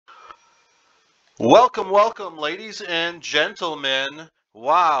Welcome, ladies and gentlemen.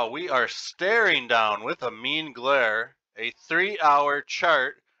 Wow, we are staring down with a mean glare a 3-hour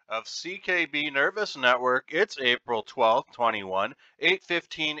chart of CKB Nervos Network. It's April 12th, 21,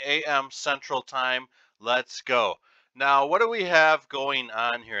 8:15 a.m. Central Time. Let's go. Now, what do we have going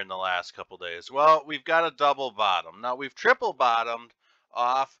on here in the last couple days? Well, we've got a double bottom. Now, we've triple bottomed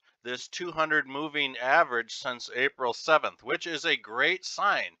off this 200 moving average since April 7th, which is a great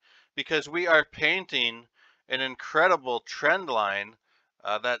sign because we are painting an incredible trend line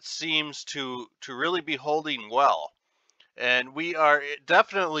that seems to really be holding well. And we are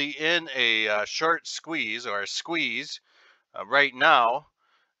definitely in a short squeeze or a squeeze right now.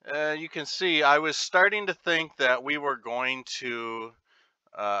 You can see I was starting to think that we were going to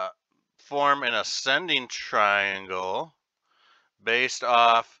uh, form an ascending triangle based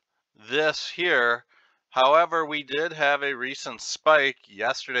off this here. However, we did have a recent spike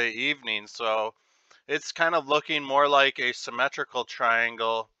yesterday evening, so it's kind of looking more like a symmetrical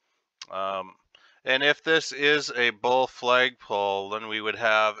triangle. And if this is a bull flagpole, then we would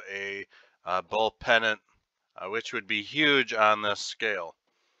have a bull pennant, which would be huge on this scale.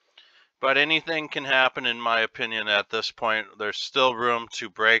 But anything can happen, in my opinion, at this point. There's still room to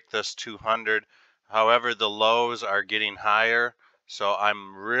break this 200. However, the lows are getting higher. So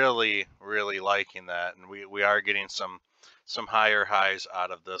I'm really liking that, and we are getting some higher highs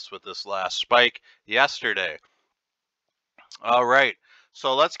out of this with this last spike yesterday. All right,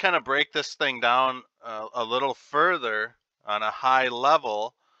 so let's kind of break this thing down a little further on a high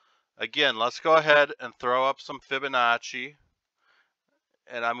level. Again, let's go ahead and throw up some Fibonacci,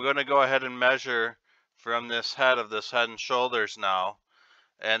 and I'm going to go ahead and measure from this head of this head and shoulders now,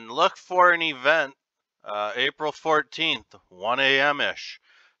 and look for an event April 14th, 1 a.m.-ish.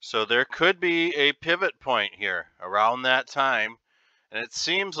 So there could be a pivot point here around that time. And it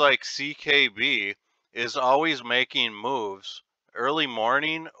seems like CKB is always making moves early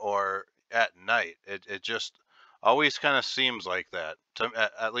morning or at night. It just always kind of seems like that,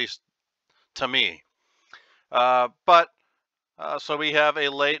 at least to me. So we have a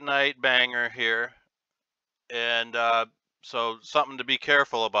late night banger here. And so something to be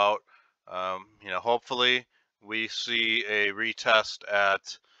careful about. Hopefully we see a retest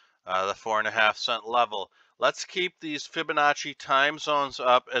at the 4.5 cent level. Let's keep these Fibonacci time zones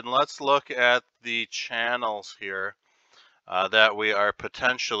up, and let's look at the channels here that we are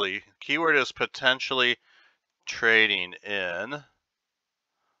potentially, keyword is potentially, trading in.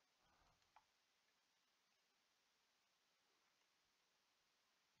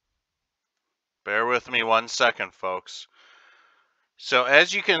 Bear with me 1 second, folks. So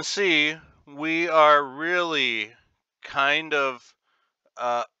as you can see, we are really kind of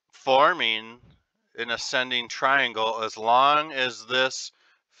forming an ascending triangle as long as this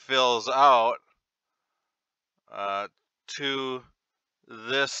fills out to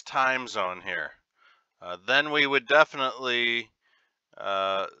this time zone here. Then we would definitely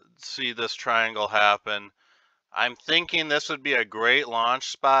see this triangle happen. I'm thinking this would be a great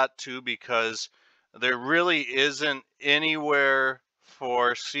launch spot too, because there really isn't anywhere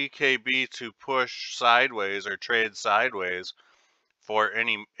for CKB to push sideways or trade sideways for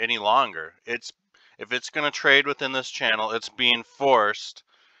any longer. If it's going to trade within this channel, it's being forced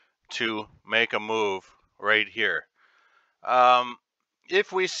to make a move right here.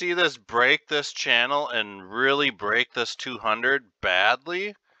 If we see this break this channel and really break this 200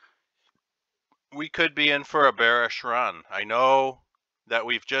 badly, we could be in for a bearish run. I know that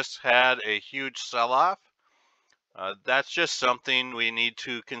we've just had a huge sell-off. That's just something we need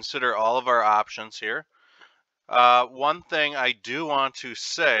to consider all of our options here. One thing I do want to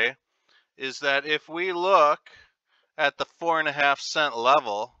say is that if we look at the 4.5 cent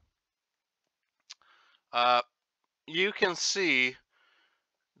level, you can see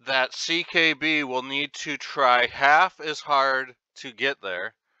that CKB will need to try half as hard to get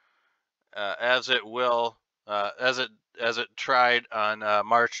there as it will as it tried on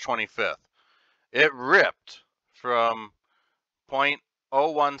March 25th. It ripped from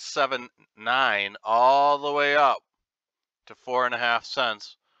 0.0179 all the way up to 4.5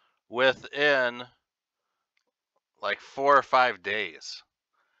 cents within like 4 or 5 days.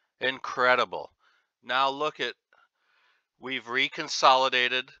 Incredible. Now look at, we've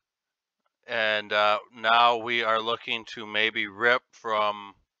reconsolidated, and now we are looking to maybe rip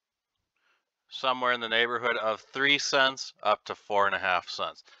from somewhere in the neighborhood of 3 cents up to 4.5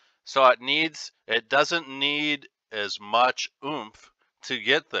 cents. So it doesn't need as much oomph to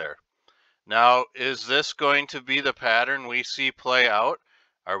get there. Now, is this going to be the pattern we see play out?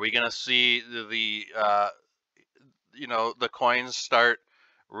 Are we going to see the coins start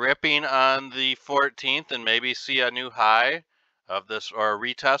ripping on the 14th and maybe see a new high of this, or a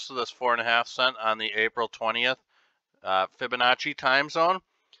retest of this 4.5 cent on the April 20th Fibonacci time zone,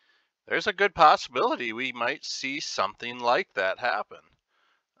 there's a good possibility we might see something like that happen.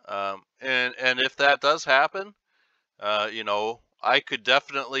 And if that does happen, you know, I could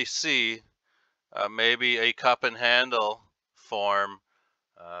definitely see maybe a cup and handle form.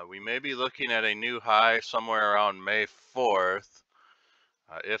 We may be looking at a new high somewhere around May 4th.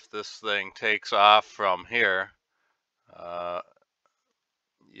 If this thing takes off from here, uh,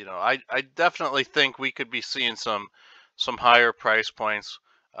 you know, I definitely think we could be seeing some higher price points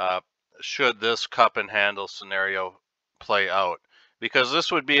should this cup and handle scenario play out, because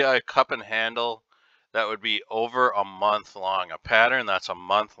this would be a cup and handle that would be over a month long, a pattern that's a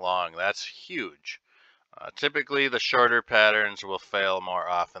month long. That's huge. Typically, the shorter patterns will fail more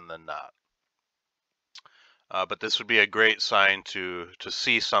often than not. But this would be a great sign to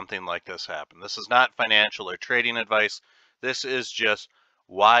see something like this happen. This is not financial or trading advice. This is just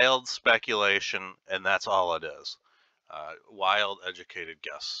wild speculation, and that's all it is. Wild, educated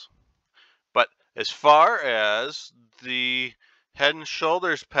guess. But as far as the head and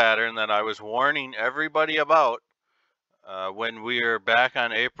shoulders pattern that I was warning everybody about when we were back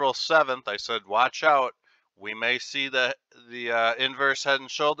on April 7th, I said, watch out. We may see the inverse head and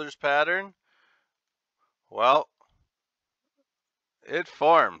shoulders pattern. Well, it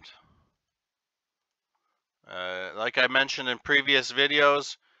formed. Like I mentioned in previous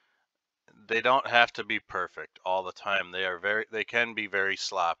videos, they don't have to be perfect all the time. They can be very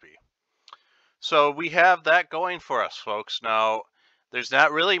sloppy. So we have that going for us, folks. Now, there's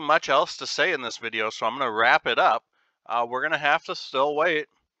not really much else to say in this video, so I'm going to wrap it up. We're going to have to still wait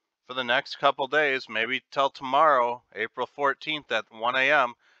for the next couple days, maybe till tomorrow, April 14th at 1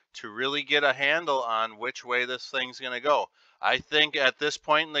 a.m., to really get a handle on which way this thing's going to go. I think at this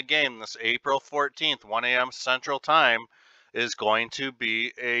point in the game, this April 14th, 1 a.m. Central Time, is going to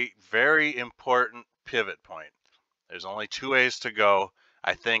be a very important pivot point. There's only 2 ways to go.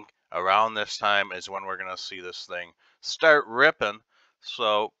 I think around this time is when we're going to see this thing start ripping.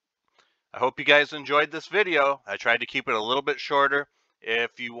 So I hope you guys enjoyed this video. I tried to keep it a little bit shorter.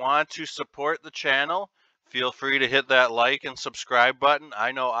 If you want to support the channel, feel free to hit that like and subscribe button.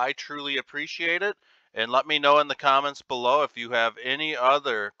 I know I truly appreciate it. And let me know in the comments below if you have any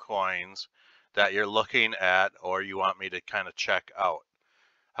other coins that you're looking at or you want me to kind of check out.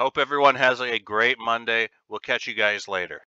 I hope everyone has a great Monday. We'll catch you guys later.